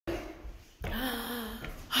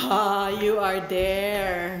Ah, you are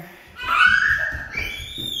there.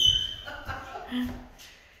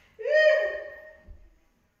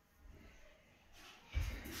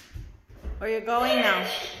 Where are you going now?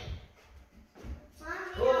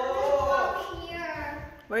 Mommy, here.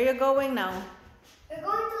 Where are you going now? We're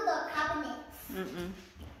going to the cabinet.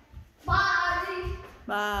 Bye.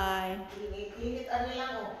 Bye.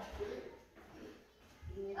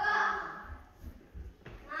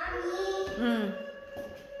 Mommy.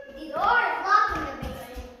 The door is locked in the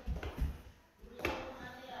basement.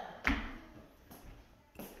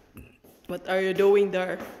 What are you doing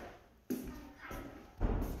there?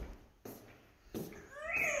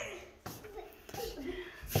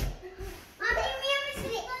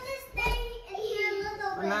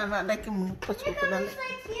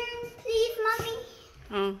 Please,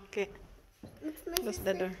 mommy. Okay. Close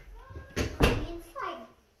the door. Inside.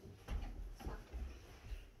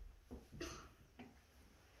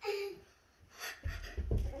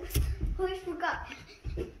 Oh, I forgot.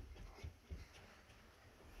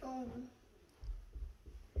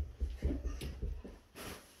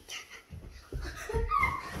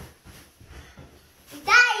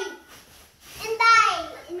 Die! And die!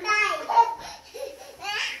 And die!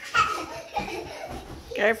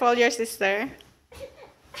 Careful, your sister.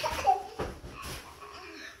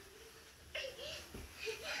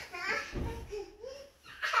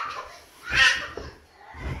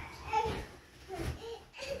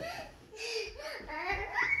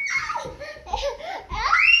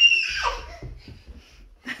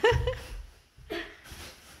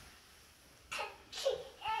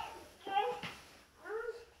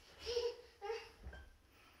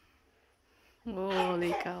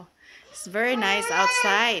 Holy cow. It's very nice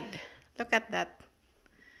outside. Look at that.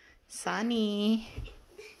 Sunny.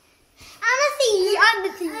 I want to see you on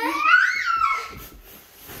the TV.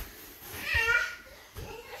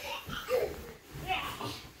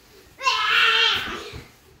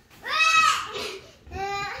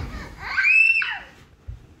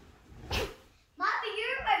 Mommy,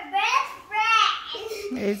 you're my best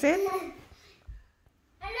friend. Is it?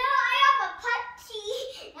 I know I have a puppy.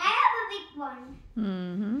 I have a big one.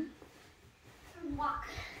 Mm-hmm. Walk.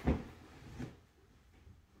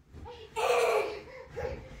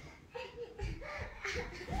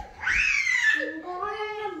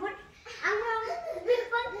 I'm going to put this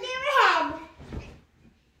one in your head.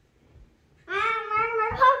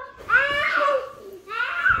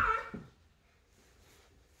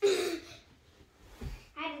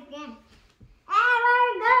 Hide again.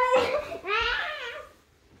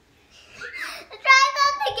 Try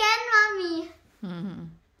that again, mommy. Mm-hmm.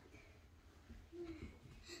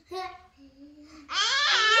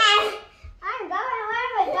 I'm going, where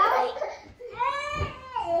am I going?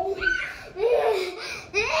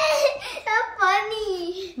 So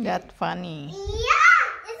funny. That's funny. Yeah,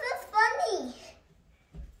 this was funny.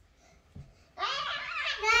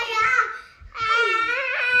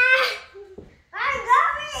 I'm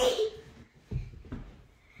going.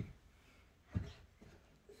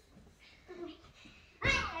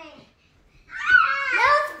 That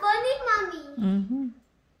was funny, mommy. Mm-hmm.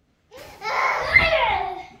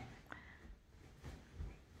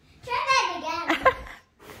 Try that again.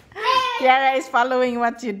 Kiara is following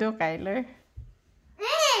what you do, Kyler.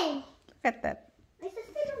 Hey! Look at that. My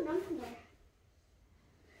sister don't come from there.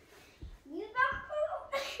 You don't go.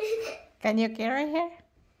 Can you carry her?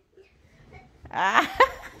 Ah.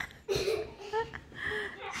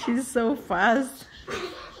 She's so fast.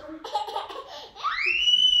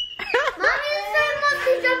 Mommy, this time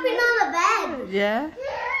Monkey's jumping on the bed. Yeah?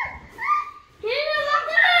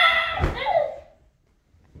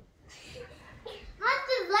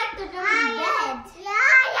 Monsters like to jump in bed.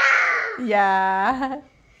 Yeah.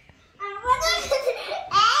 And look at his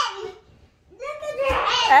head. Look at your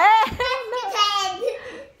head. Eh, That's his head.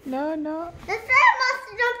 No, no. This time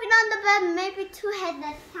monster jumping on the bed, maybe two heads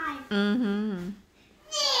at a time. Mm-hmm.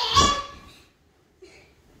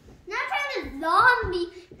 Now try the zombie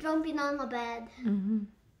jumping on the bed. Mm-hmm.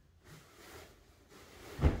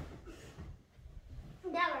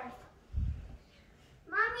 That works.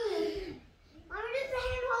 Mommy, there's a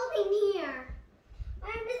hand holding here.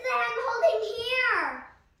 Mommy, there's a hand holding here.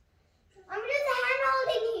 Mommy, there's a hand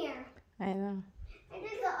holding here. I know. And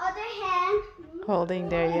there's the other hand Holding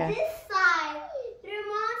there, on yeah. this side. They're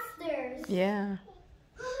monsters. Yeah.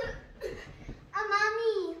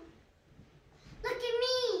 Mommy, look at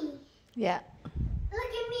me. Yeah.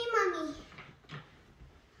 Look at me, Mommy.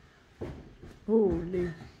 Holy.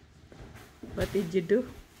 What did you do?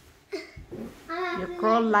 I'm You acting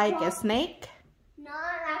crawl like crawl- a snake? No,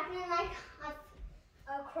 I'm acting like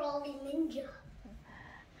a crawling ninja.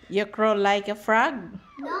 You crow like a frog?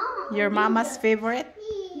 No. Your mama's favorite?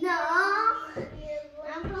 No. I'm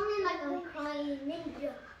crawling like a crying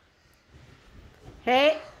ninja.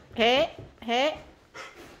 Hey, hey, hey.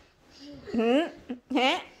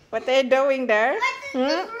 Hey, what are you doing there? What's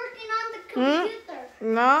this working on the computer?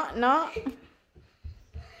 No, no.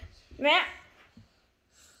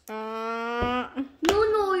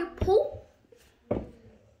 No, you poop.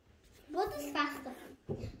 What is faster?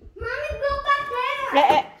 Mommy, go back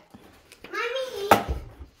there. Mommy,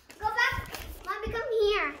 go back. Mommy, come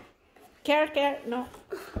here. Care, no.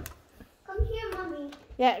 Come here, Mommy.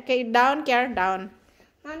 Yeah, okay, down, care, down.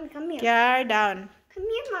 Mommy, come here. Care, down. Come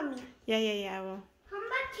here, Mommy. Yeah, I will. Come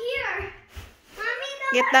back here. Mommy,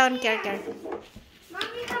 come Get back down, here. care.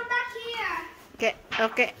 Mommy, come back here.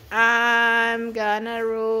 Okay, I'm gonna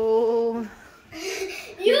roll.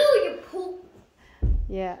 You poop.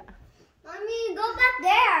 Yeah, Mommy, go back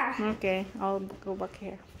there. okay, I'll go back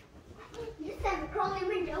here. You said crawling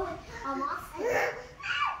window with a monster.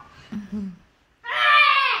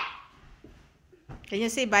 Can you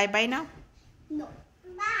say bye-bye now? No.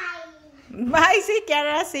 Bye. Bye, see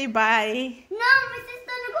Kiara, say bye. No, my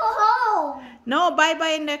sister to go home. No,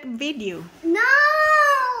 bye-bye in the video. No.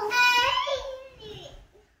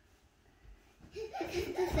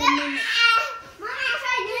 Mommy,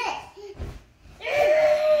 try this.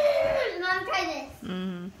 Mom, try this.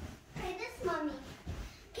 Try this, Mommy.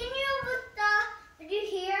 Can you put the? Did you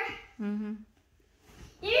hear?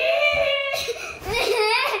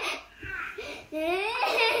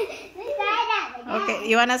 Okay,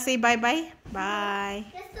 you wanna say bye-bye? Bye.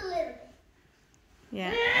 Just a little.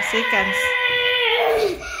 Yeah, seconds.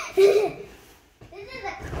 This is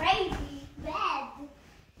a crazy bed.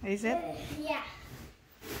 Is it? Yeah.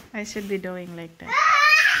 I should be doing like that.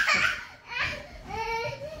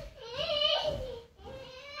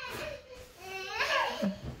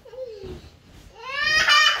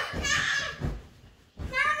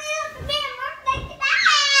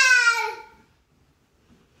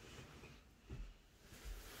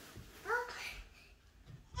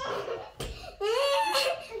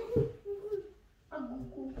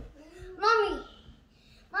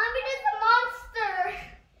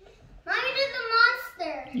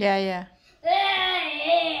 Yeah.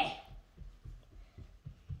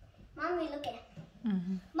 Mommy, look at it.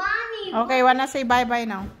 Mommy. Okay, wanna say bye-bye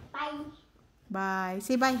now? Bye. Bye.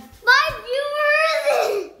 Say bye. Bye,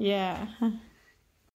 viewers. Yeah.